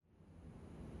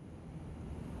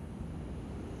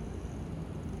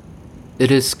It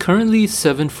is currently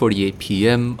 7:48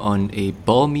 p.m. on a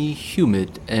balmy,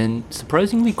 humid, and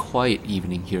surprisingly quiet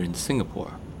evening here in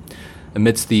Singapore.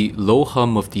 Amidst the low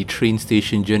hum of the train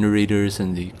station generators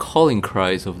and the calling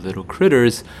cries of little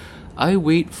critters, I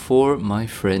wait for my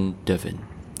friend Devin.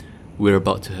 We're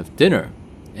about to have dinner,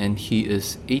 and he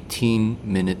is 18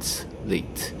 minutes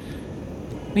late.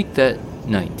 Make that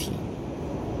 19.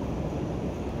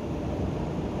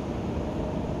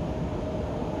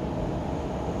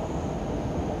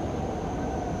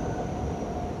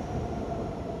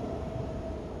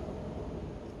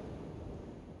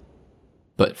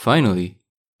 But finally...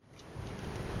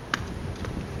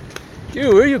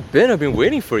 Dude, where you been? I've been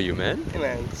waiting for you, man. Hey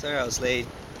man, sorry I was late.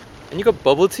 And you got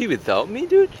bubble tea without me,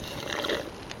 dude?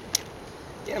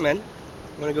 Yeah man, you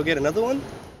wanna go get another one?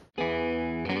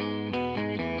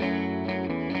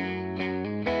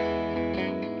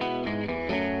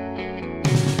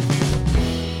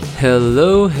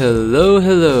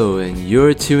 Hello, and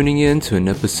you're tuning in to an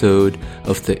episode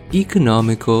of the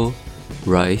Economical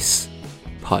Rice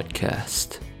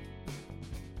Podcast.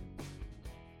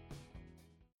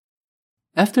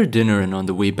 After dinner and on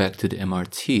the way back to the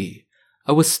MRT,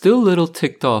 I was still a little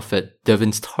ticked off at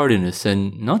Devin's tardiness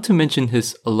and not to mention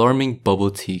his alarming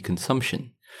bubble tea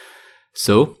consumption.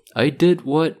 So I did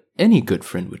what any good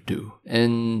friend would do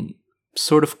and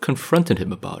sort of confronted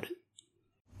him about it.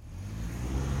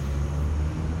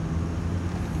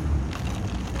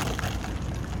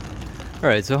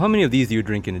 Alright, so how many of these do you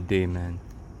drink in a day, man?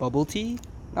 Bubble tea?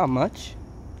 Not much.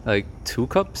 Like 2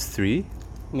 cups? 3?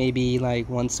 Maybe like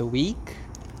once a week.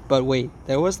 But wait,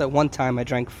 there was that one time I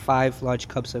drank 5 large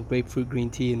cups of grapefruit green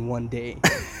tea in one day.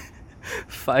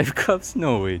 5 cups?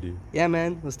 No way, dude. Yeah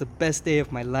man, it was the best day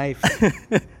of my life.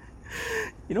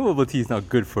 You know bubble tea is not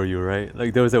good for you, right?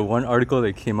 Like there was that one article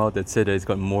that came out that said that it's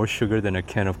got more sugar than a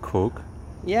can of Coke.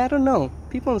 Yeah, I don't know.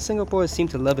 People in Singapore seem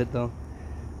to love it though.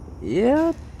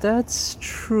 Yeah, that's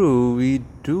true. We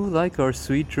do like our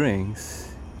sweet drinks.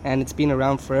 And it's been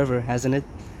around forever, hasn't it?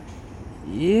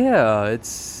 Yeah,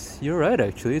 you're right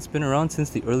actually. It's been around since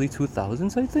the early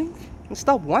 2000s, I think.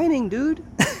 Stop whining, dude.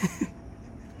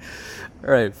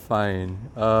 Alright, fine.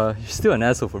 You're still an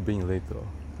asshole for being late though.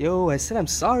 Yo, I said I'm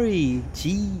sorry.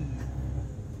 Gee.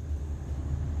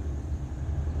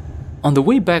 On the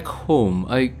way back home,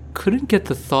 I couldn't get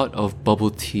the thought of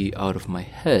bubble tea out of my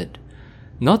head.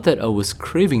 Not that I was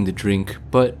craving the drink,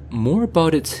 but more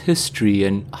about its history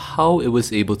and how it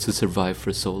was able to survive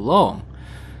for so long.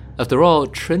 After all,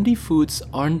 trendy foods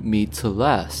aren't made to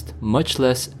last, much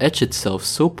less etch itself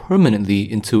so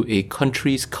permanently into a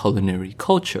country's culinary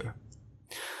culture.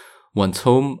 Once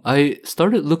home, I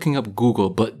started looking up Google,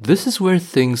 but this is where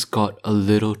things got a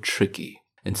little tricky.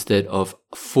 Instead of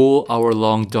full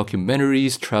hour-long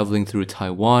documentaries traveling through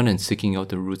Taiwan and seeking out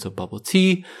the roots of bubble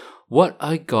tea, what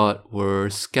I got were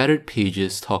scattered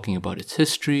pages talking about its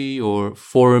history or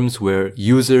forums where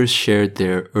users shared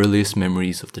their earliest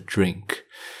memories of the drink.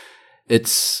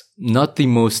 It's not the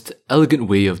most elegant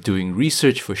way of doing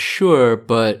research for sure,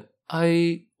 but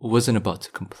I wasn't about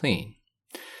to complain.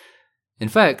 In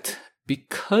fact,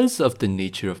 because of the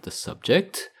nature of the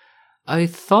subject, I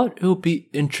thought it would be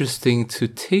interesting to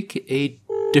take a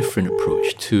different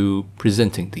approach to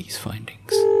presenting these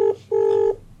findings.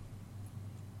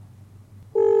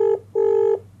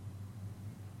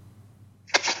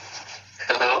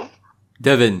 Hello?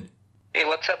 Devin, Hey,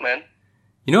 what's up, man?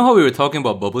 you know how we were talking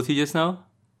about bubble tea just now?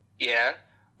 Yeah?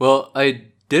 Well, I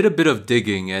did a bit of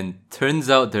digging and turns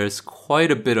out there's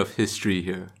quite a bit of history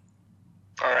here.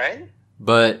 Alright.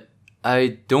 But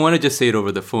I don't want to just say it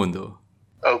over the phone though.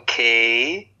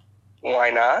 Okay.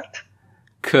 Why not?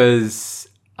 'Cause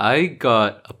I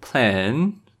got a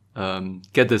plan.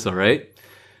 Get this, alright?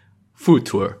 Food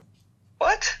tour.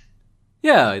 What?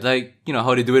 Yeah, like, you know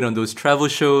how they do it on those travel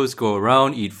shows, go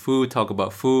around, eat food, talk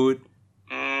about food.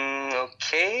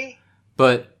 Okay.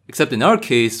 But except in our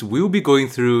case, we'll be going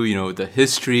through, the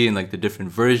history and like the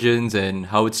different versions and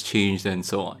how it's changed and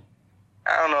so on.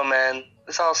 I don't know, man.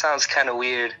 This all sounds kind of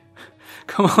weird.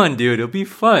 Come on, dude, it'll be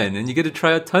fun and you get to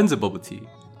try out tons of bubble tea.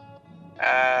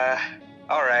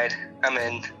 Alright. I'm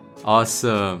in.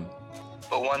 Awesome.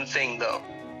 But one thing, though.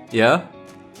 Yeah?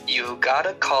 You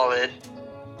gotta call it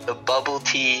the Bubble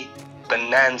Tea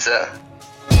Bonanza.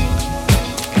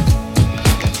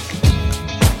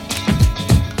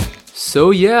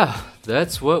 So yeah,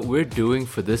 that's what we're doing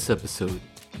for this episode.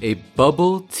 A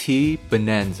bubble tea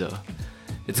bonanza.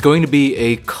 It's going to be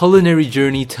a culinary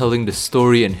journey telling the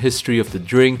story and history of the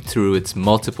drink through its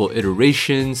multiple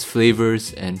iterations,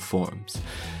 flavors, and forms.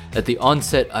 At the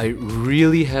onset, I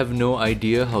really have no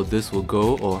idea how this will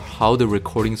go or how the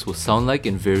recordings will sound like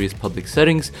in various public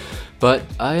settings, but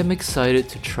I am excited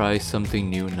to try something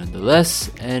new nonetheless,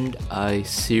 and I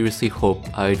seriously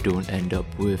hope I don't end up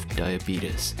with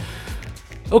diabetes.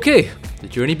 Okay, the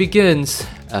journey begins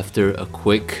after a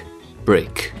quick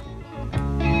break.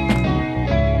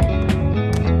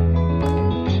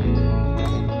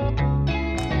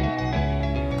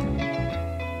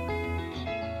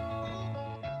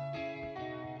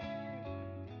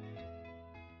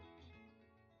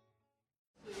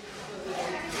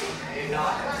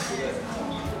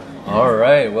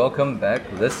 Alright, welcome back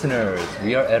listeners.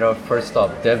 We are at our first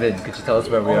stop. Devin, could you tell us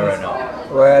where we are right now?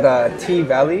 We're at Tea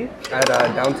Valley at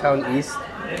downtown East.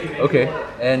 Okay,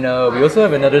 and we also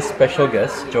have another special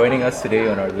guest joining us today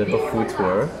on our little food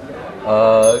tour.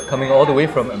 Coming all the way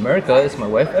from America is my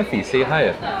wife Effie. Say hi,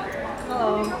 Effie.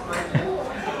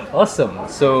 Hello. Awesome.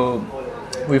 So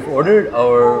we've ordered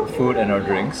our food and our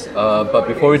drinks, but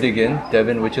before we dig in,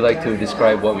 Devin, would you like to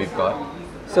describe what we've got?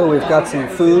 So we've got some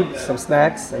food, some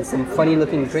snacks, and some funny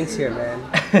looking drinks here, man.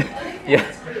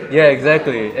 Yeah,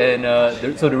 exactly. And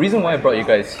so the reason why I brought you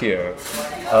guys here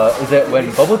is that when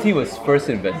bubble tea was first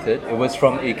invented, it was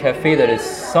from a cafe that is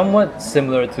somewhat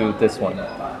similar to this one.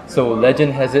 So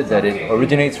legend has it that it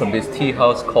originates from this tea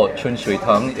house called Chun Shui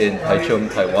Tang in Taichung,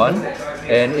 Taiwan.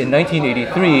 And in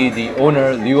 1983, the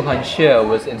owner Liu Hanxie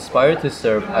was inspired to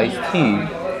serve iced tea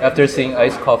after seeing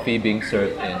iced coffee being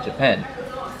served in Japan.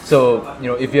 So,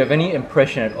 if you have any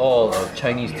impression at all of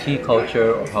Chinese tea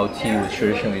culture or how tea was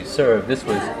traditionally served, this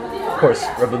was, of course,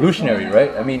 revolutionary,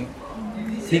 right? I mean,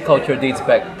 tea culture dates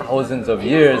back thousands of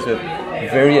years with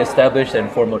very established and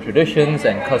formal traditions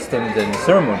and customs and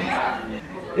ceremonies.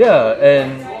 Yeah,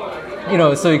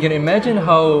 and, so you can imagine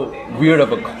how weird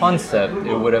of a concept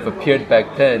it would have appeared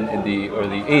back then in the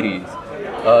early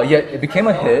 80s. Yet it became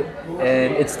a hit,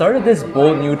 and it started this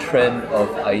bold new trend of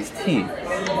iced tea.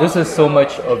 This is so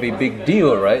much of a big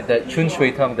deal, right, that Chun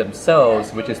Shui Tang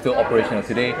themselves, which is still operational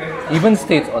today, even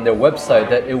states on their website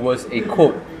that it was a,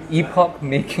 quote,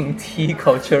 epoch-making tea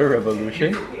culture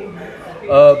revolution.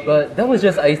 But that was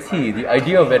just iced tea. The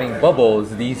idea of adding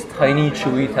bubbles, these tiny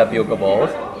chewy tapioca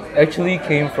balls, actually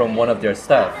came from one of their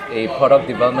staff, a product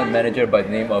development manager by the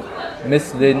name of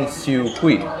Miss Lin Xiu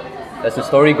Hui. As the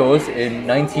story goes, in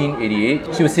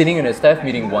 1988, she was sitting in a staff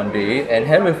meeting one day and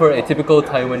had with her a typical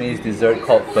Taiwanese dessert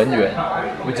called fen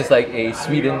yuan, which is like a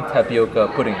sweetened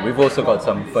tapioca pudding. We've also got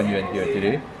some fen yuan here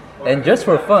today. And just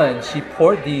for fun, she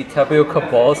poured the tapioca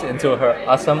balls into her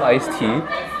Assam iced tea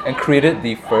and created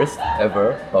the first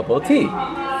ever bubble tea.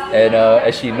 And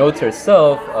as she notes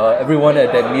herself, everyone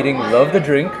at that meeting loved the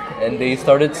drink and they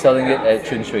started selling it at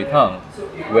Chun Shui Tang,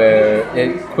 where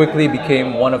it quickly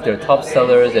became one of their top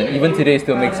sellers and even today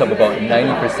still makes up about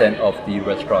 90% of the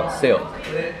restaurant's sales.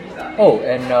 Oh,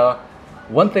 and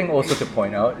one thing also to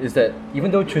point out is that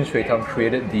even though Chun Shui Tang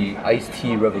created the iced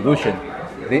tea revolution,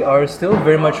 they are still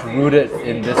very much rooted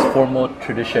in this formal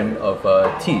tradition of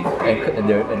tea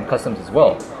and customs as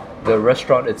well. The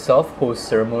restaurant itself hosts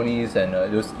ceremonies and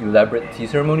those elaborate tea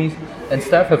ceremonies, and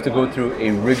staff have to go through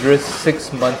a rigorous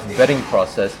 6-month vetting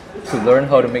process to learn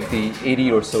how to make the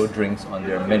 80 or so drinks on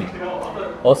their menu.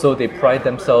 Also, they pride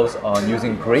themselves on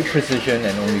using great precision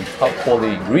and only top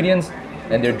quality ingredients,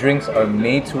 and their drinks are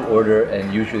made to order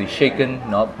and usually shaken,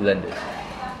 not blended.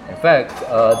 In fact,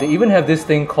 they even have this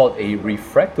thing called a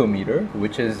refractometer,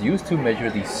 which is used to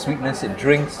measure the sweetness in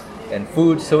drinks and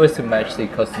food so as to match the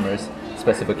customer's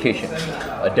specification.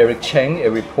 Derek Cheng, a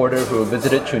reporter who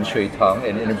visited Chun Shui Tang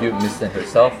and interviewed Miss Lin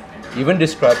herself, even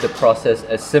described the process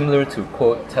as similar to,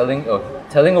 quote, telling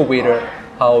a waiter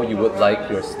how you would like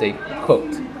your steak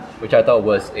cooked, which I thought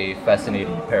was a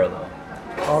fascinating parallel.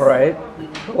 Alright.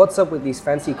 What's up with these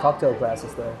fancy cocktail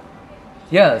glasses though?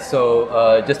 Yeah,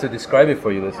 so just to describe it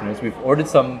for you listeners, we've ordered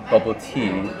some bubble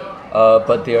tea,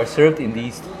 but they are served in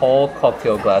these tall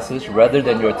cocktail glasses rather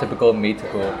than your typical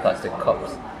made-to-go plastic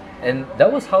cups. And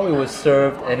that was how it was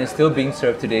served and is still being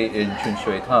served today in Chun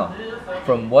Shui Tang.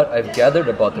 From what I've gathered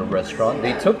about the restaurant,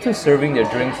 they took to serving their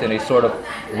drinks in a sort of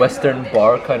Western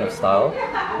bar kind of style.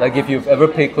 Like if you've ever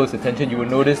paid close attention, you will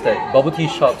notice that bubble tea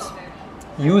shops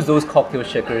use those cocktail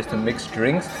shakers to mix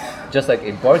drinks just like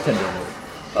a bartender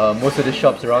would. Most of the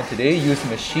shops around today use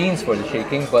machines for the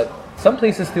shaking, but some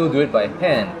places still do it by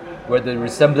hand, where the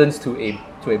resemblance to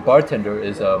a bartender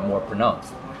is more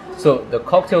pronounced. So the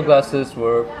cocktail glasses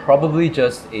were probably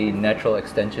just a natural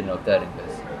extension of that in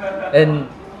this. And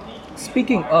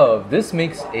speaking of, this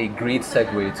makes a great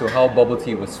segue to how bubble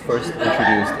tea was first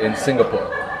introduced in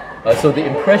Singapore. So the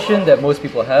impression that most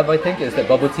people have, I think, is that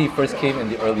bubble tea first came in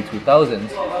the early 2000s,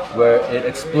 where it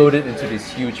exploded into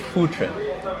this huge food trend.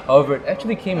 However, it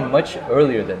actually came much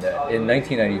earlier than that, in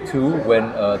 1992,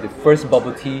 when the first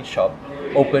bubble tea shop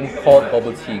opened called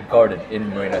Bubble Tea Garden in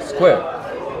Marina Square.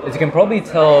 As you can probably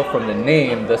tell from the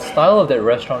name, the style of that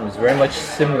restaurant was very much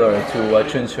similar to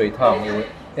Chun Shui Tang,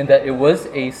 in that it was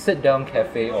a sit-down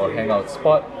cafe or hangout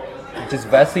spot, which is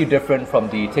vastly different from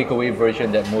the takeaway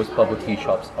version that most bubble tea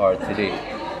shops are today.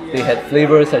 They had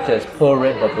flavors such as pearl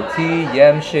red bubble tea,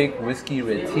 yam shake, whiskey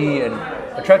red tea, and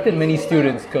attracted many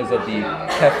students because of the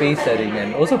cafe setting,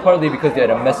 and also partly because they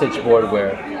had a message board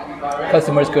where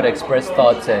customers could express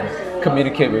thoughts and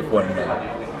communicate with one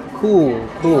another. Cool,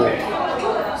 cool.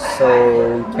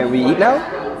 So, can we eat now?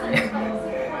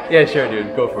 Yeah, sure,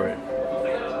 dude, go for it.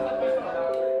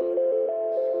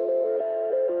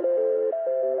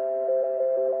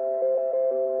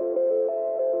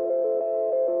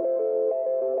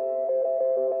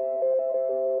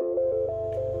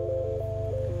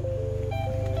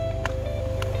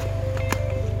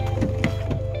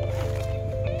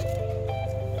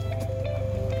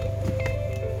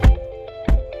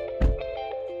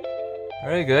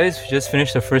 Alright guys, we just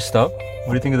finished the first stop. What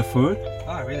do you think of the food?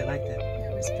 Oh, I really liked it.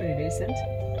 It was pretty decent.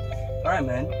 Alright,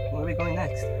 man. Where are we going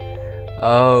next?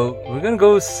 We're gonna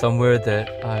go somewhere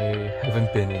that I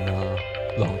haven't been in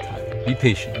a long time. Be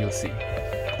patient, you'll see.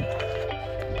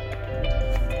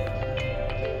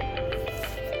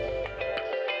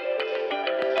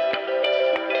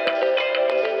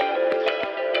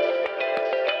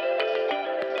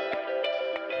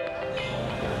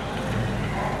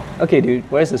 Okay, dude,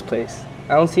 where's this place?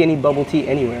 I don't see any bubble tea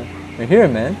anywhere. We're here,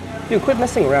 man. Dude, quit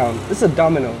messing around. This is a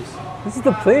Domino's. This is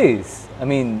the place. I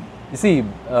mean, you see,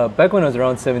 back when I was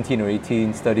around 17 or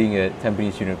 18 studying at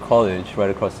Tampines Junior College right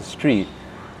across the street,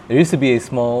 there used to be a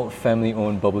small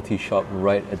family-owned bubble tea shop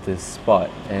right at this spot.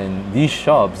 And these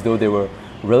shops, though they were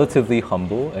relatively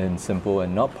humble and simple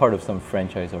and not part of some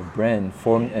franchise or brand,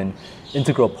 formed an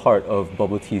integral part of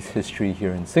bubble tea's history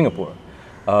here in Singapore.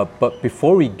 But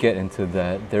before we get into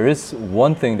that, there is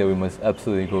one thing that we must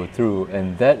absolutely go through,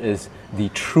 and that is the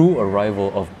true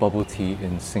arrival of bubble tea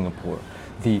in Singapore.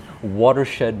 The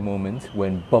watershed moment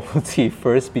when bubble tea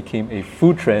first became a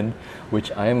food trend, which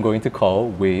I am going to call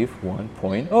Wave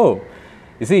 1.0.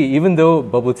 You see, even though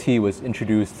bubble tea was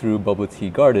introduced through Bubble Tea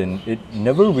Garden, it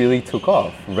never really took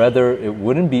off. Rather, it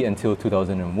wouldn't be until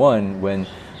 2001 when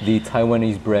the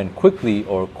Taiwanese brand Quickly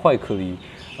or Kuaikili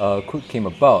came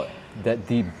about that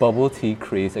the bubble tea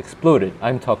craze exploded.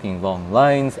 I'm talking long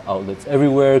lines, outlets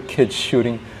everywhere, kids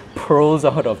shooting pearls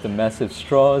out of the massive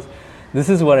straws. This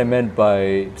is what I meant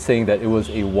by saying that it was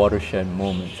a watershed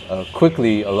moment.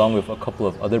 Quickly, along with a couple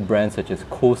of other brands such as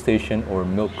Cool Station or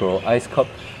Milk Girl Ice Cup,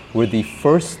 were the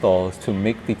first stalls to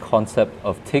make the concept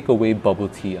of takeaway bubble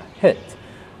tea a hit,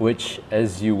 which,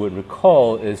 as you would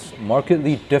recall, is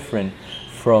markedly different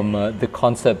from the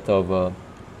concept of a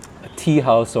tea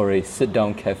house or a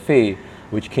sit-down cafe,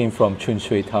 which came from Chun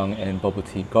Shui Tang and Bubble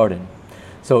Tea Garden.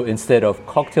 So instead of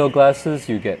cocktail glasses,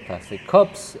 you get plastic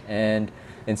cups, and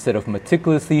instead of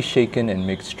meticulously shaken and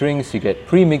mixed drinks, you get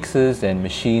premixes and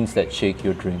machines that shake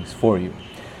your drinks for you.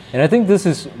 And I think this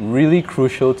is really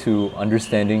crucial to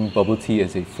understanding bubble tea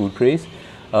as a food craze,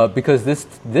 because this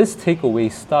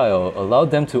takeaway style allowed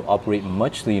them to operate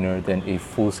much leaner than a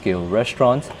full-scale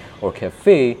restaurant or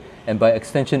cafe, and by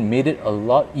extension made it a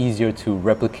lot easier to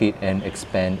replicate and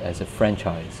expand as a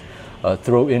franchise.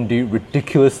 Throw in the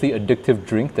ridiculously addictive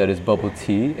drink that is bubble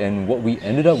tea, and what we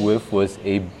ended up with was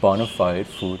a bona fide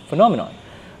food phenomenon.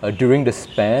 During the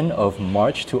span of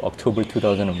March to October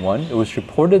 2001, it was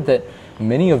reported that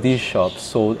many of these shops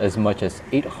sold as much as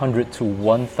 800 to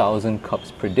 1,000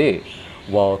 cups per day,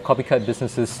 while copycat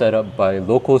businesses set up by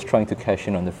locals trying to cash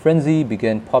in on the frenzy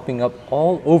began popping up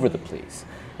all over the place,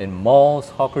 in malls,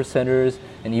 hawker centers,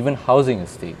 and even housing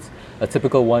estates. A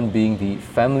typical one being the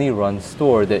family-run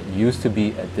store that used to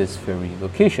be at this very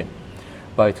location.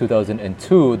 By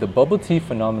 2002, the bubble tea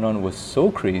phenomenon was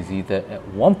so crazy that at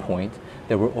one point,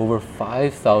 there were over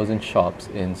 5,000 shops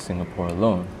in Singapore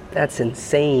alone. That's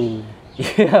insane.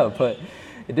 Yeah, but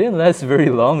it didn't last very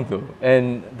long though,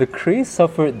 and the craze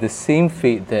suffered the same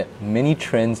fate that many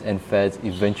trends and fads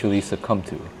eventually succumbed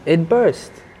to. It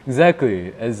burst.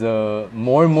 Exactly. As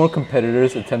more and more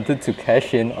competitors attempted to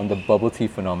cash in on the bubble tea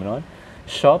phenomenon,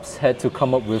 shops had to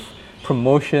come up with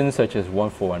promotions such as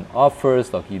 1-for-1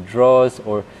 offers, lucky draws,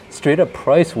 or straight-up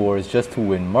price wars just to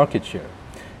win market share.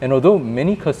 And although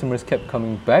many customers kept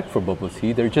coming back for bubble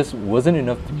tea, there just wasn't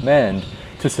enough demand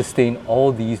to sustain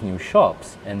all these new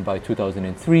shops. And by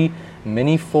 2003,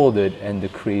 many folded and the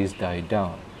craze died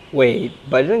down. Wait,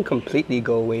 but it didn't completely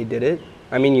go away, did it?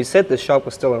 I mean, you said the shop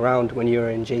was still around when you were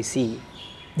in JC.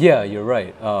 Yeah, you're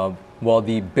right. While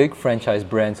the big franchise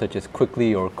brands such as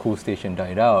Quickly or Cool Station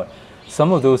died out,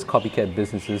 some of those copycat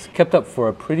businesses kept up for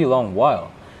a pretty long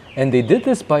while. And they did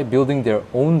this by building their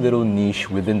own little niche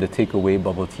within the takeaway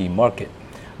bubble tea market,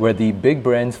 where the big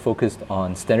brands focused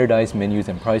on standardized menus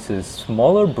and prices.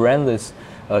 Smaller brandless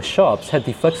shops had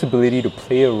the flexibility to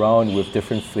play around with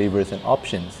different flavors and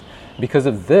options. Because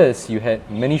of this, you had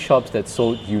many shops that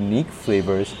sold unique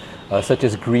flavors, such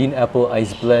as green apple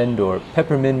ice blend or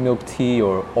peppermint milk tea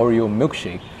or Oreo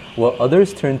milkshake, while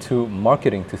others turned to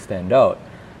marketing to stand out.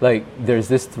 Like, there's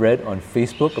this thread on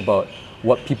Facebook about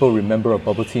what people remember of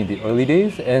bubble tea in the early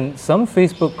days, and some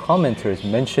Facebook commenters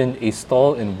mentioned a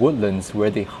stall in Woodlands where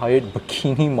they hired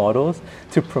bikini models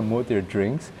to promote their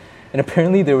drinks. And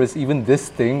apparently there was even this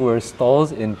thing where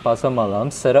stalls in Pasar Malam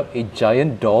set up a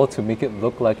giant doll to make it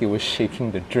look like it was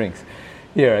shaking the drinks.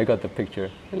 Here, I got the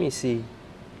picture. Let me see.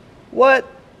 What?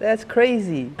 That's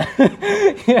crazy.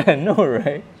 Yeah, I know,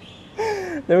 right?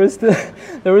 There was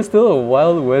still a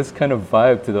Wild West kind of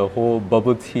vibe to the whole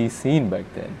bubble tea scene back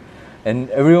then. And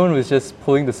everyone was just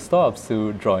pulling the stops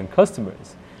to draw in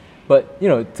customers. But,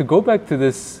 to go back to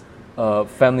this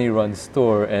family-run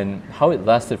store and how it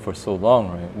lasted for so long,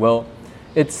 right? Well,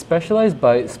 it's specialized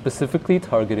by specifically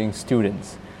targeting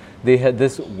students. They had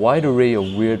this wide array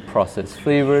of weird processed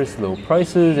flavors, low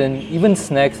prices, and even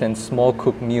snacks and small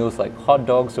cooked meals like hot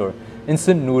dogs or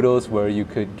instant noodles where you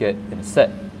could get in a set.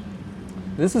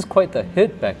 This is quite the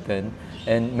hit back then,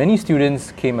 and many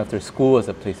students came after school as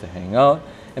a place to hang out.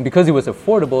 And because it was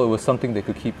affordable, it was something they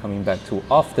could keep coming back to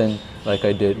often, like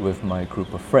I did with my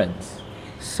group of friends.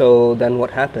 So then what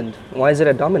happened? Why is it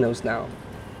at Domino's now?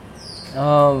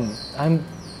 I'm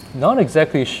not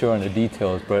exactly sure on the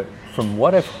details, but from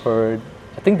what I've heard,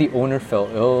 I think the owner fell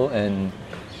ill and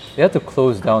they had to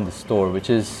close down the store, which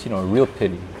is, a real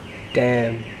pity.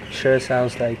 Damn, sure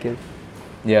sounds like it.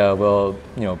 Yeah, well,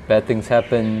 bad things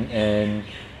happen, and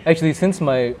actually, since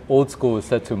my old school was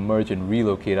set to merge and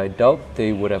relocate, I doubt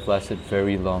they would have lasted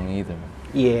very long either.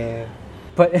 Yeah.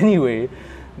 But anyway,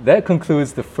 that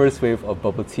concludes the first wave of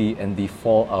bubble tea and the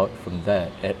fallout from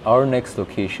that. At our next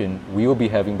location, we will be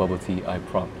having bubble tea, I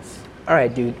promise.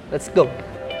 Alright, dude, let's go.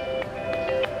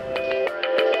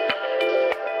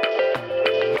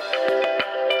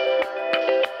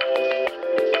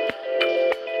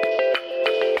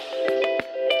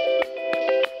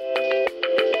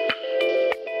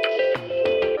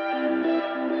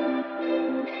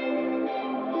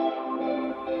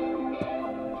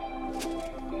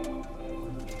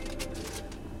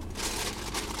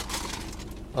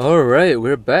 Alright,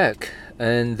 we're back.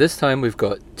 And this time we've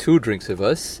got two drinks with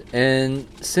us. And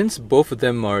since both of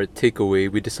them are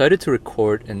takeaway, we decided to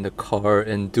record in the car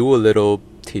and do a little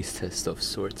taste test of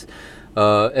sorts.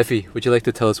 Effie, would you like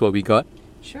to tell us what we got?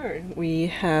 Sure. We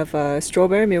have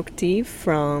strawberry milk tea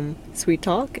from Sweet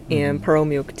Talk and pearl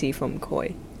milk tea from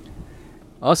Koi.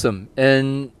 Awesome.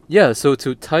 And yeah, so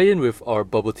to tie in with our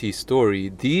bubble tea story,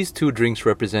 these two drinks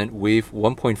represent Wave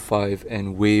 1.5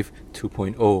 and Wave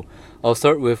 2.0. I'll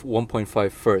start with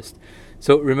 1.5 first.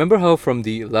 So remember how from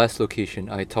the last location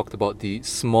I talked about the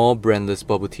small brandless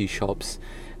bubble tea shops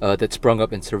that sprung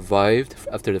up and survived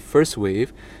after the first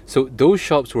wave? So those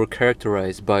shops were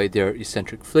characterized by their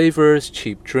eccentric flavors,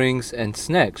 cheap drinks, and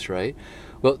snacks, right?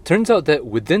 Well, it turns out that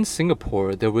within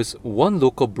Singapore, there was one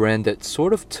local brand that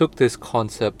sort of took this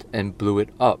concept and blew it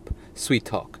up, Sweet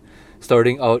Talk.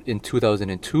 Starting out in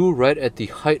 2002, right at the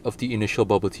height of the initial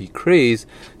bubble tea craze,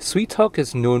 Sweet Talk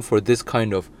is known for this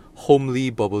kind of homely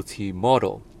bubble tea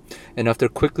model. And after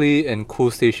Quickly and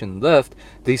Cool Station left,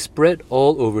 they spread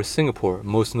all over Singapore,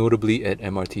 most notably at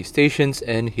MRT stations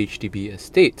and HDB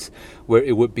estates, where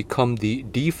it would become the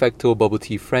de facto bubble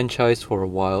tea franchise for a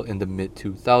while in the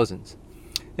mid-2000s.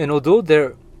 And although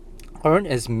there aren't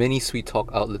as many Sweet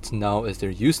Talk outlets now as there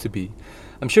used to be,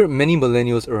 I'm sure many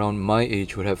millennials around my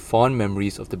age would have fond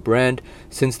memories of the brand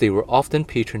since they were often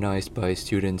patronized by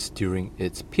students during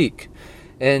its peak.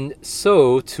 And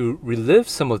so, to relive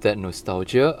some of that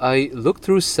nostalgia, I looked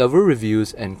through several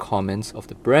reviews and comments of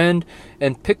the brand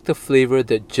and picked the flavor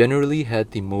that generally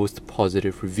had the most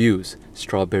positive reviews,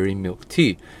 strawberry milk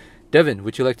tea. Devin,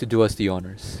 would you like to do us the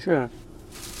honors? Sure.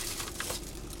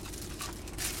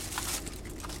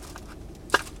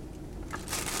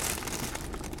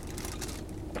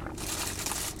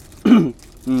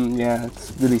 Yeah,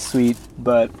 it's really sweet,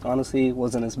 but honestly, it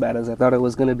wasn't as bad as I thought it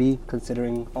was gonna be,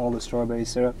 considering all the strawberry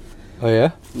syrup. Oh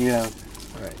yeah? Yeah.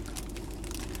 Right.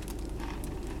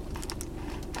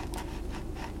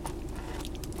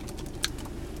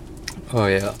 Oh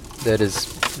yeah, that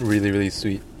is really, really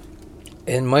sweet.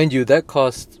 And mind you, that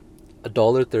cost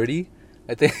 $1.30,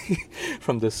 I think,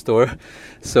 from the store.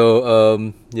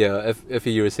 So yeah, if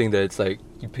you were saying that it's like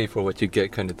you pay for what you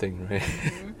get kind of thing, right?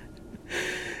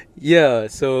 Yeah,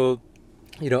 so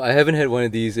I haven't had one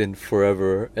of these in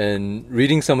forever, and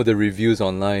reading some of the reviews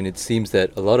online, it seems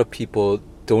that a lot of people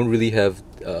don't really have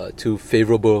too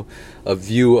favorable a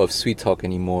view of Sweet Talk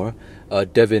anymore.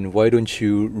 Devin, why don't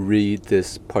you read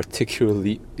this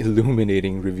particularly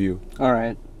illuminating review? All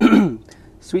right.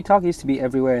 Sweet Talk used to be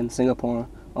everywhere in Singapore.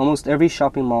 Almost every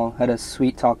shopping mall had a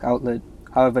Sweet Talk outlet.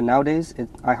 However, nowadays,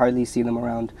 I hardly see them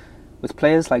around. With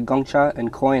players like Gongcha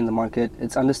and Koi in the market,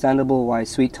 it's understandable why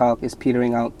Sweet Talk is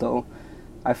petering out though.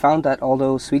 I found that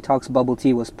although Sweet Talk's bubble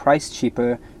tea was priced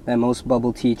cheaper than most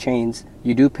bubble tea chains,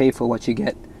 you do pay for what you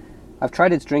get. I've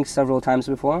tried its drinks several times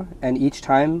before, and each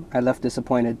time I left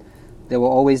disappointed. They were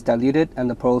always diluted and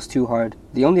the pearls too hard.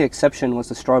 The only exception was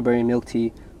the strawberry milk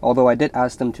tea, although I did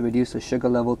ask them to reduce the sugar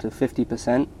level to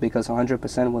 50% because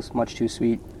 100% was much too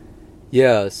sweet.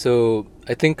 Yeah, so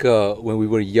I think when we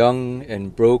were young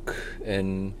and broke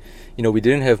and we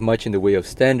didn't have much in the way of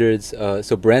standards,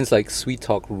 so brands like Sweet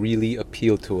Talk really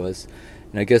appealed to us.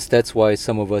 And I guess that's why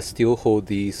some of us still hold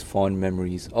these fond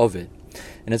memories of it.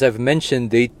 And as I've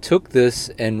mentioned, they took this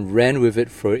and ran with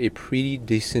it for a pretty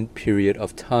decent period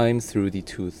of time through the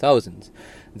 2000s.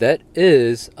 That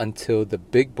is until the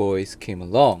big boys came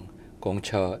along,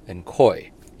 Gongcha and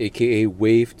Koi, aka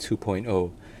Wave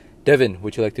 2.0. Devin,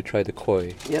 would you like to try the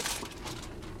Koi? Yep.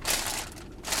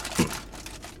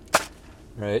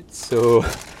 Right, so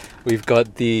we've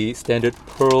got the standard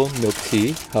pearl milk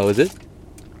tea. How is it?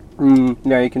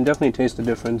 Yeah, you can definitely taste the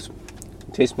difference.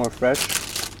 It tastes more fresh.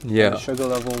 Yeah. The sugar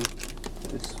level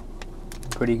is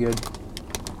pretty good.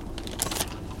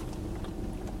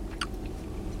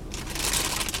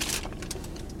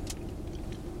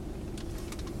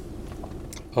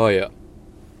 Oh yeah,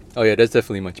 that's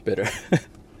definitely much better.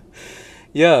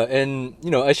 Yeah, and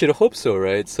I should hope so,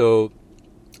 right? So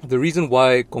the reason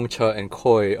why Gongcha and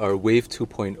Koi are Wave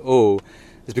 2.0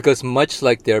 is because much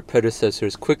like their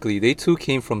predecessors quickly, they too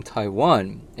came from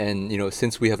Taiwan. And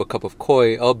since we have a cup of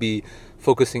Koi, I'll be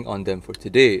focusing on them for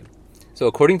today. So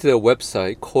according to their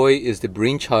website, Koi is the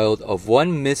brainchild of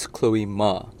one Miss Chloe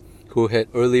Ma, who had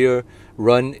earlier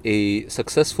run a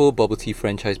successful bubble tea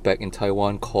franchise back in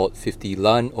Taiwan called 50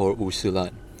 Lan or 50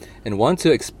 Lan, and wanted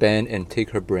to expand and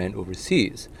take her brand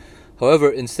overseas.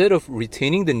 However, instead of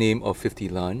retaining the name of 50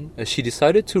 Lan, she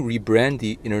decided to rebrand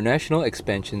the international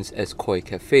expansions as Koi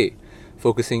Cafe,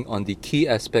 focusing on the key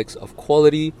aspects of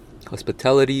quality,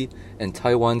 hospitality, and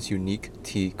Taiwan's unique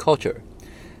tea culture.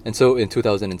 And so in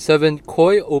 2007,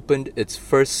 Koi opened its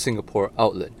first Singapore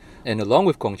outlet, and along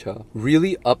with Gongcha,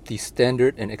 really upped the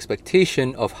standard and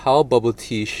expectation of how bubble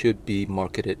tea should be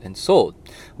marketed and sold,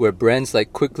 where brands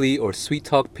like Quickly or Sweet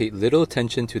Talk paid little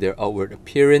attention to their outward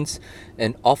appearance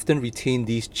and often retained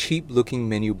these cheap-looking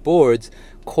menu boards.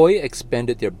 Koi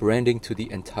expanded their branding to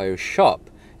the entire shop,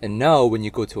 and now when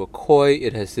you go to a Koi,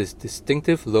 it has this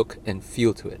distinctive look and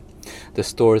feel to it. The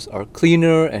stores are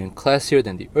cleaner and classier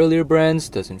than the earlier brands,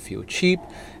 doesn't feel cheap,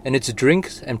 and its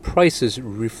drinks and prices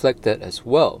reflect that as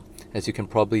well, as you can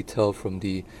probably tell from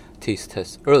the taste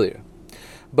test earlier.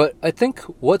 But I think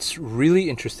what's really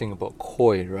interesting about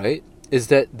Koi, right, is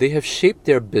that they have shaped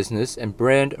their business and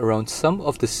brand around some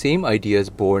of the same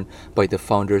ideas born by the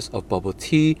founders of bubble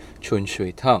tea, Chun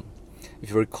Shui Tang. If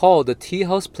you recall, the tea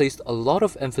house placed a lot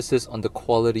of emphasis on the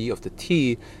quality of the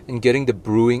tea and getting the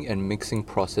brewing and mixing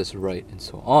process right and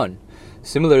so on.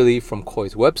 Similarly, from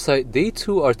Koi's website, they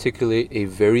too articulate a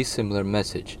very similar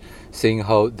message, saying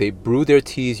how they brew their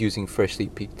teas using freshly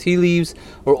picked tea leaves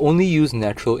or only use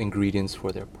natural ingredients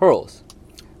for their pearls.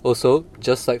 Also,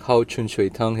 just like how Chun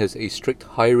Shui Tang has a strict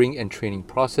hiring and training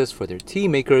process for their tea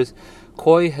makers,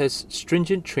 Koi has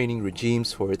stringent training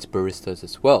regimes for its baristas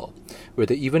as well, where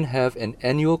they even have an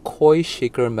annual Koi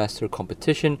Shaker Master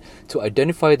competition to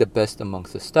identify the best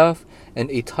amongst the staff, and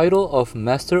a title of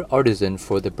Master Artisan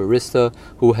for the barista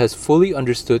who has fully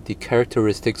understood the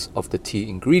characteristics of the tea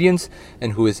ingredients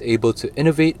and who is able to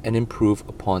innovate and improve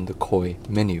upon the Koi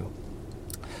menu.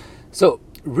 So,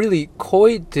 really,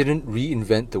 Koi didn't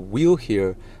reinvent the wheel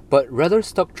here, but rather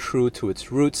stuck true to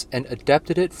its roots and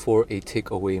adapted it for a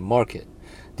takeaway market.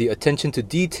 The attention to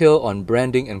detail on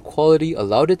branding and quality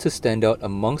allowed it to stand out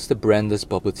amongst the brandless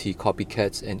bubble tea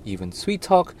copycats and even Sweet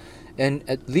Talk, and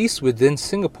at least within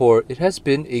Singapore, it has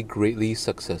been a greatly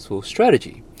successful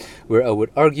strategy, where I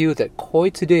would argue that Koi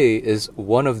today is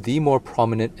one of the more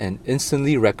prominent and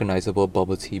instantly recognizable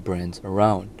bubble tea brands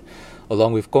around.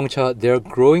 Along with Gongcha, their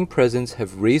growing presence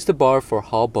have raised the bar for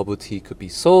how bubble tea could be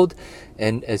sold,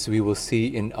 and as we will see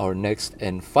in our next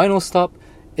and final stop,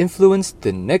 influenced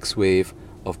the next wave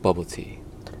of bubble tea.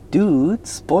 Dude,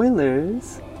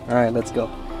 spoilers. All right, let's go.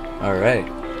 All right.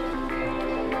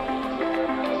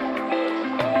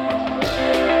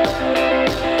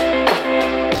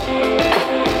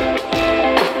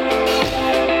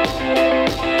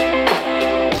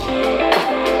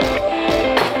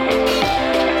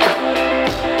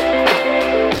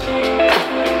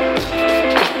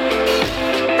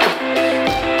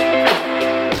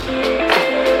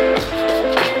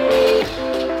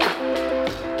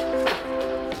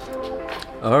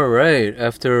 Alright,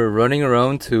 after running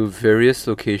around to various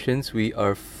locations, we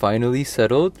are finally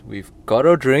settled. We've got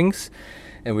our drinks,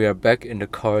 and we are back in the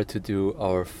car to do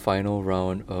our final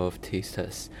round of taste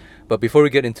tests. But before we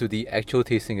get into the actual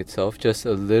tasting itself, just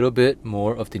a little bit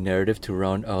more of the narrative to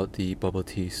round out the bubble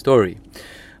tea story.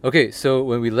 Okay, so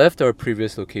when we left our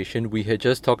previous location, we had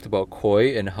just talked about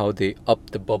Koi and how they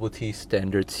upped the bubble tea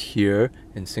standards here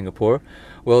in Singapore.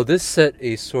 Well, this set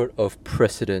a sort of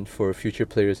precedent for future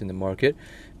players in the market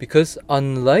because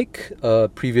unlike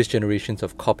previous generations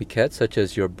of copycats such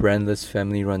as your brandless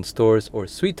family-run stores or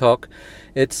Sweet Talk,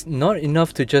 it's not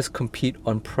enough to just compete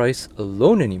on price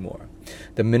alone anymore.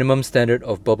 The minimum standard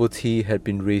of bubble tea had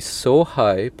been raised so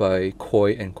high by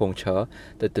Koi and Gongcha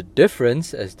that the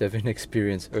difference, as Devin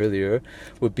experienced earlier,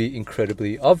 would be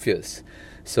incredibly obvious.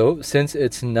 So, since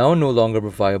it's now no longer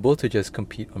viable to just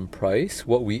compete on price,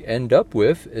 what we end up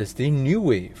with is the new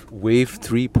wave, Wave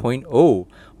 3.0,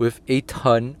 with a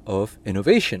ton of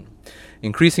innovation.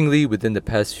 Increasingly, within the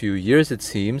past few years, it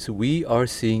seems, we are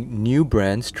seeing new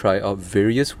brands try out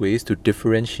various ways to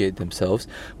differentiate themselves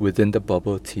within the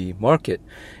bubble tea market.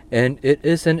 And it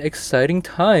is an exciting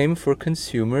time for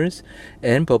consumers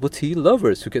and bubble tea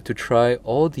lovers who get to try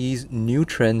all these new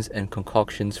trends and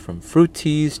concoctions from fruit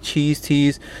teas, cheese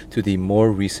teas, to the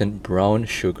more recent brown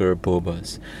sugar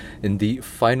bobas. In the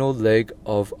final leg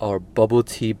of our bubble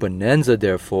tea bonanza,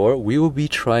 therefore, we will be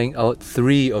trying out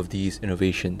 3 of these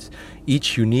innovations,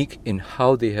 each unique in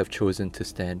how they have chosen to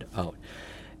stand out.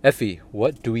 Effie,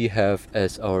 what do we have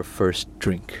as our first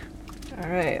drink? All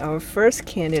right, our first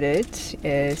candidate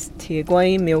is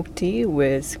Tieguai milk tea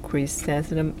with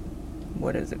chrysanthemum.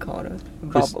 What is it called?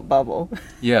 Bubble.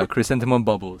 Yeah, chrysanthemum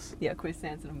bubbles. Yeah,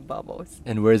 chrysanthemum bubbles.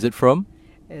 And where is it from?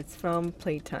 It's from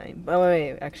Playtime. Oh,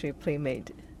 wait, actually,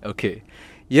 Playmade. Okay.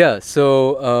 Yeah,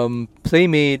 so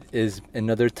Playmade is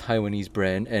another Taiwanese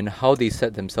brand, and how they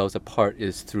set themselves apart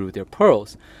is through their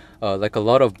pearls. Like a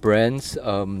lot of brands,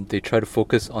 they try to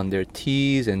focus on their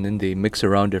teas and then they mix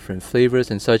around different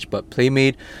flavors and such, but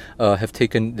Playmade have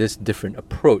taken this different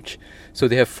approach. So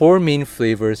they have 4 main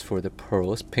flavors for the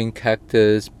pearls: pink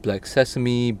cactus, black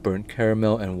sesame, burnt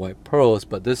caramel, and white pearls.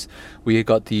 But this, we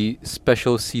got the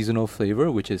special seasonal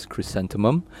flavor, which is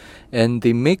chrysanthemum. And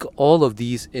they make all of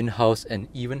these in-house and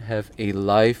even have a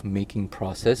live making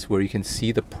process where you can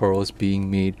see the pearls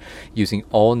being made using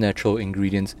all natural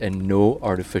ingredients and no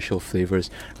artificial flavors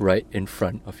right in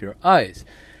front of your eyes.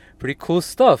 Pretty cool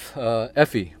stuff.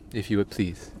 Effie, if you would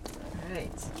please. All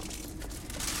right.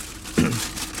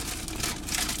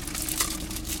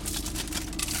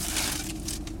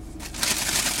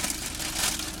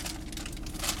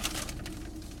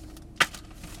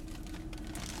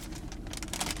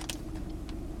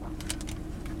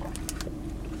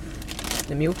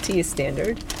 The milk tea is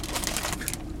standard.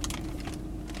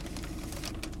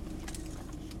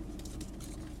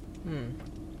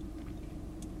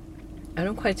 I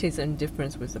don't quite taste any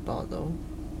difference with the bottle.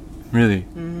 Really?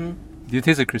 Mm-hmm. Do you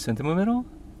taste the chrysanthemum at all?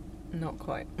 Not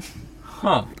quite.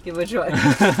 Huh. Give it a try.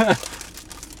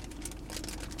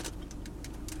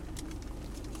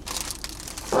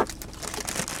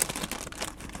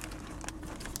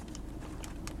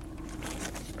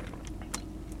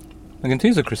 I can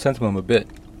taste the chrysanthemum a bit.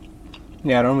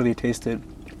 Yeah, I don't really taste it.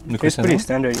 It's pretty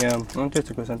standard, yeah. I don't taste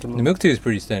the chrysanthemum. The milk tea is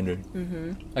pretty standard.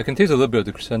 Mm-hmm. I can taste a little bit of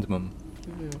the chrysanthemum.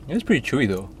 Mm-hmm. It's pretty chewy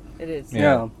though. It is.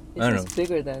 Yeah. It's I don't just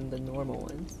bigger than the normal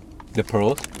ones. The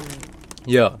pearls? Mm.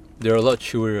 Yeah, they're a lot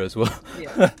chewier as well.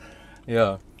 Yeah.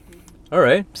 Yeah.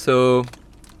 Alright, so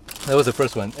that was the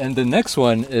first one. And the next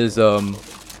one is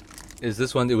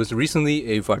this one. It was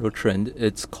recently a viral trend.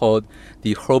 It's called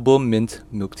the herbal mint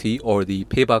milk tea, or the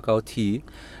Pei Bakao tea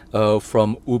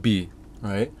from Ubi,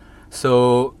 right?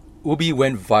 So Ubi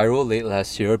went viral late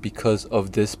last year because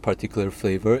of this particular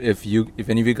flavor. If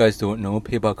any of you guys don't know,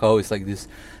 Pei Bakao is like this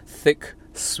thick,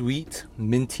 sweet,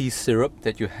 minty syrup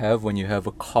that you have when you have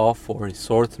a cough or a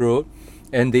sore throat,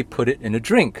 and they put it in a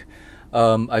drink.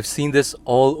 I've seen this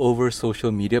all over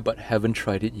social media, but haven't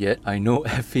tried it yet. I know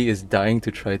Effie is dying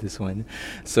to try this one.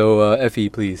 So, Effie,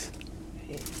 please.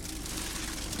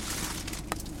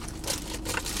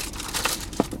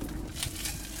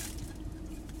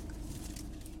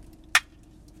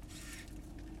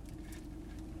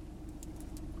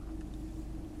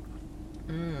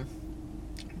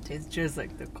 Tastes just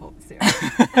like the Coke syrup.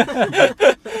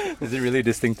 Is it really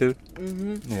distinctive?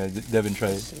 Mm-hmm. Yeah, Devin, try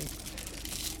it.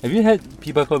 Have you had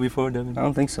pibako before, Devin? I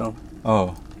don't think so.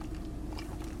 Oh.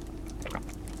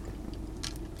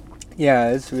 Yeah,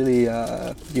 it's really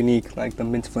unique, like the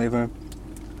mint flavor.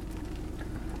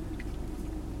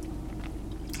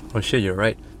 Oh shit, you're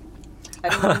right. I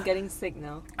think I'm getting sick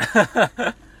now.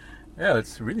 Yeah,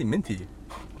 it's really minty.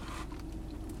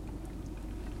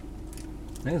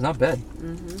 Yeah, it's not bad.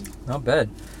 Mm-hmm. Not bad.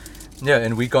 Yeah,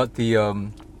 and we got the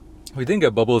we didn't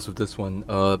get bubbles with this one.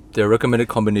 Their recommended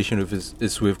combination of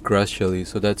is with grass jelly,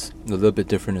 so that's a little bit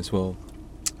different as well.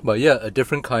 But yeah, a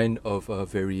different kind of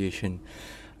variation.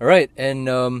 All right, and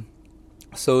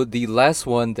so the last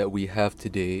one that we have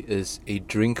today is a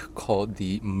drink called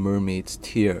the Mermaid's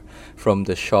Tear from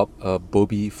the shop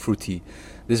Bobi Fruity.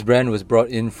 This brand was brought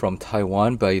in from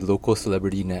Taiwan by local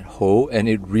celebrity Nat Ho, and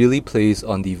it really plays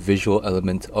on the visual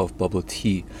element of bubble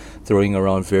tea, throwing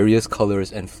around various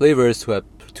colors and flavors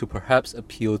to perhaps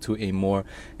appeal to a more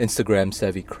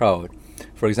Instagram-savvy crowd.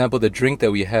 For example, the drink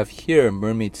that we have here,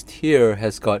 Mermaid's Tear,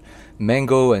 has got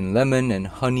mango and lemon and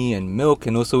honey and milk,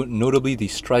 and also notably the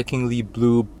strikingly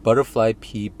blue butterfly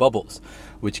pea bubbles,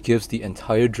 which gives the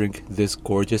entire drink this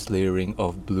gorgeous layering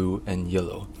of blue and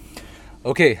yellow.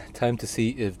 Okay, time to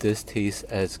see if this tastes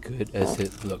as good as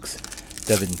it looks.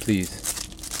 Devin, please.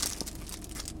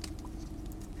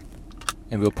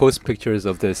 And we'll post pictures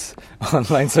of this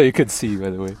online so you could see,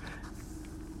 by the way.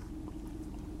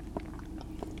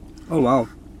 Oh wow,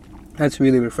 that's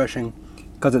really refreshing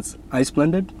because it's ice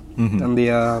blended, Mm-hmm. and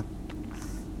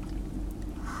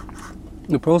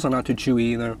the pearls are not too chewy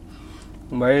either.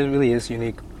 But it really is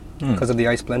unique because of the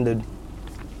ice blended.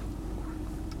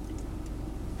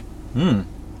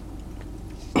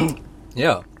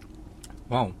 Yeah.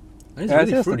 Wow. That is Yeah,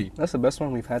 really fruity. that's the best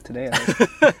one we've had today. I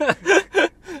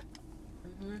think.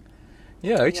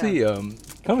 Yeah, actually,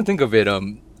 come to think of it,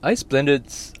 ice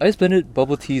blended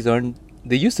bubble teas aren't.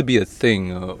 They used to be a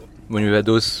thing when we had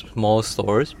those small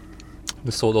stores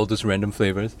that sold all those random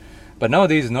flavors, but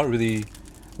nowadays it's not really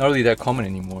that common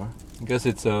anymore. I guess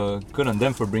it's good on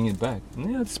them for bringing it back.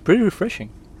 Yeah, it's pretty refreshing.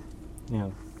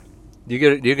 Yeah. Do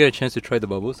you get a chance to try the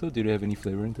bubbles though? Do they have any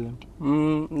flavor into them?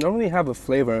 Don't really have a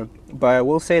flavor, but I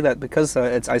will say that because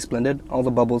it's ice blended, all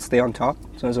the bubbles stay on top,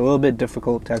 so it's a little bit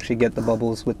difficult to actually get the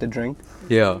bubbles with the drink.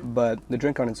 Yeah. But the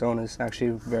drink on its own is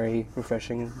actually very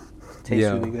refreshing and tastes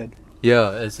Yeah. really good.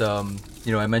 Yeah, as I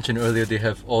mentioned earlier, they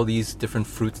have all these different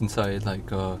fruits inside,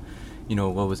 like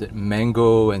what was it,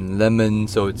 mango and lemon.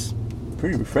 So it's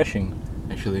pretty refreshing,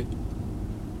 actually.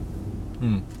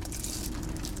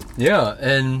 Yeah,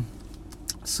 and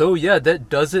so yeah, that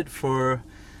does it for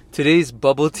today's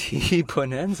bubble tea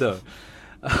bonanza.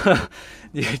 Have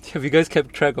you guys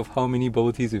kept track of how many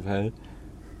bubble teas we've had?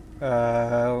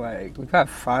 Like we've had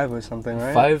 5 or something,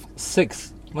 right? 5,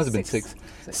 6. Must have been 6.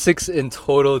 6 in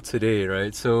total today,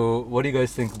 right? So what do you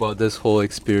guys think about this whole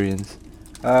experience?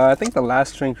 I think the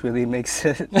last drink really makes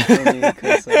it for me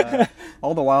because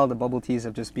all the while the bubble teas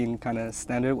have just been kind of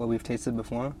standard, what we've tasted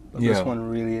before. But Yeah. this one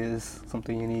really is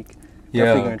something unique. Yeah.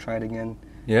 Definitely going to try it again.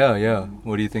 Yeah.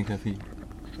 What do you think, Effie?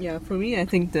 Yeah, for me, I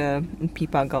think the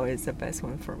pipagao is the best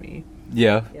one for me.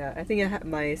 Yeah. Yeah, I think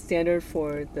my standard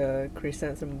for the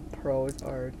chrysanthemum pearls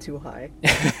are too high.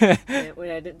 And when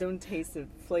I don't taste the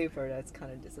flavor, that's kind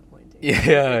of disappointing.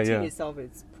 Yeah, The tea yeah. itself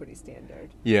is pretty standard,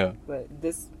 Yeah. but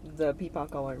the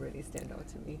pipagao one really stand out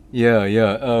to me. Yeah.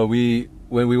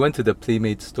 When we went to the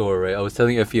Playmate store, right, I was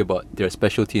telling Effie about their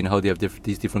specialty and how they have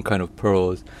these different kind of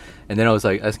pearls, and then I was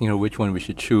like asking her which one we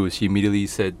should choose. She immediately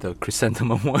said the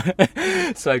chrysanthemum one.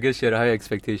 So I guess she had high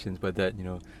expectations, but that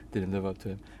didn't live up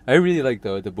to it. I really like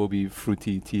the Bobi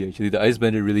Fruity tea. Actually, the ice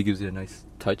blender really gives it a nice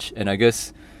touch, and I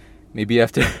guess maybe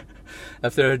after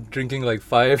drinking like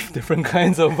 5 different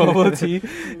kinds of bubble tea,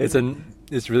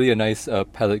 it's really a nice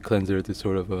palate cleanser to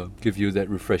sort of give you that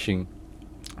refreshing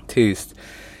taste.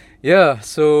 Yeah,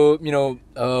 so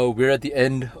we're at the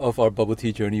end of our bubble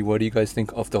tea journey. What do you guys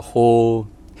think of the whole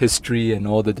history and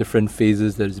all the different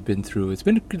phases that it's been through? It's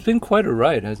been quite a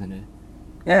ride, hasn't it?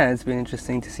 Yeah, it's been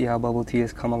interesting to see how bubble tea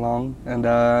has come along, and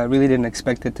I really didn't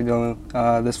expect it to go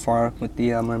this far with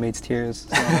the Mermaid's Tears.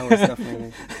 So that was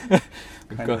definitely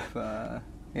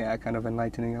Yeah, kind of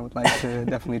enlightening. I would like to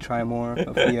definitely try more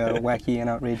of the wacky and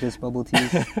outrageous bubble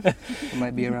teas that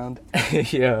might be around.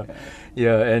 Yeah,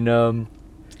 and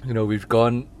we've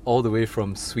gone all the way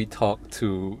from sweet talk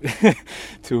to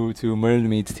to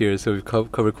mermaid's tears, so we've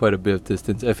covered quite a bit of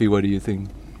distance. Effie, what do you think?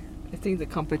 I think the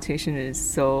competition is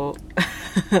so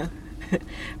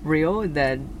real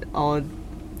that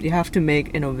you have to make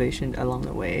innovation along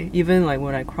the way. Even like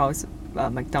when I cross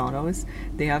McDonald's,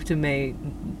 they have to make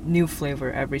new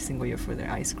flavor every single year for their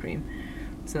ice cream.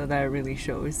 So that really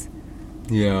shows.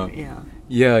 Yeah.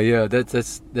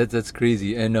 That's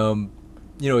crazy. And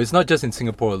it's not just in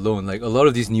Singapore alone. Like a lot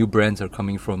of these new brands are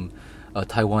coming from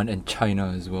Taiwan and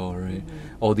China as well, right?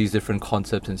 Mm-hmm. All these different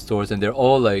concepts and stores, and they're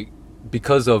all like,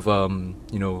 because of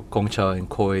Gongcha and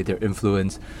Koi, their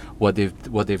influence, what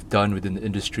they've done within the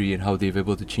industry and how they've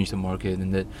able to change the market,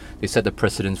 and that they set the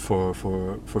precedence for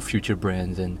future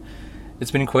brands, and it's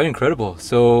been quite incredible.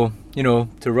 So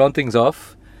to round things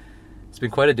off, it's been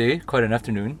quite a day, quite an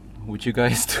afternoon. Would you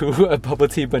guys do a bubble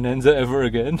tea bonanza ever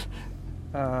again?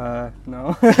 No.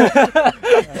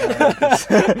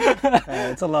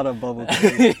 It's a lot of bubble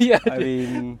tea. I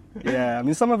mean,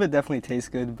 some of it definitely tastes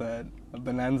good, but a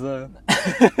bonanza.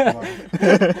 Come on.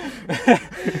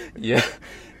 Yeah,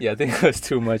 I think it was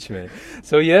too much, man.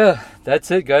 So yeah,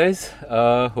 that's it, guys.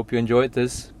 Hope you enjoyed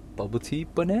this bubble tea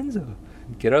bonanza.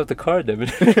 Get out of the car, Devin.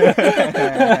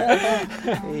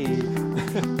 Hey.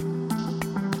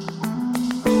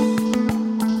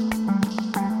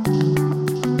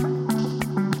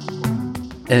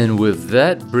 And with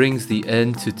that brings the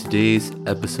end to today's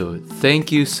episode.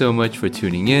 Thank you so much for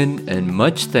tuning in, and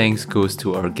much thanks goes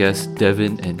to our guests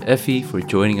Devin and Effie for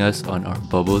joining us on our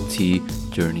bubble tea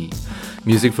journey.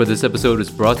 Music for this episode is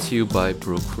brought to you by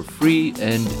Broke for Free,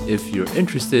 and if you're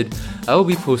interested, I will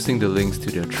be posting the links to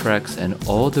their tracks and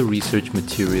all the research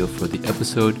material for the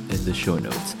episode in the show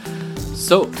notes.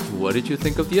 So, what did you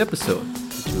think of the episode?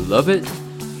 Did you love it?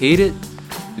 Hate it?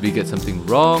 Did we get something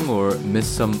wrong or miss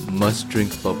some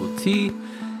must-drink bubble tea?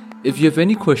 If you have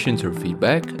any questions or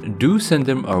feedback, do send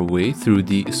them our way through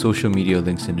the social media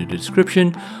links in the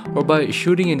description or by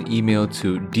shooting an email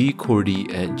to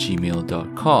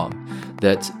dkoordi@gmail.com.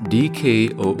 That's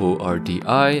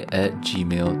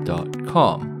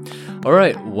dkoordi@gmail.com.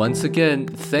 Alright, once again,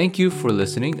 thank you for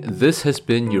listening. This has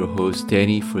been your host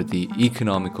Danny for the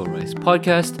Economical Rice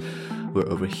Podcast, where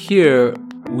over here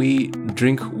we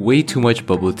drink way too much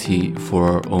bubble tea for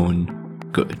our own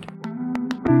good.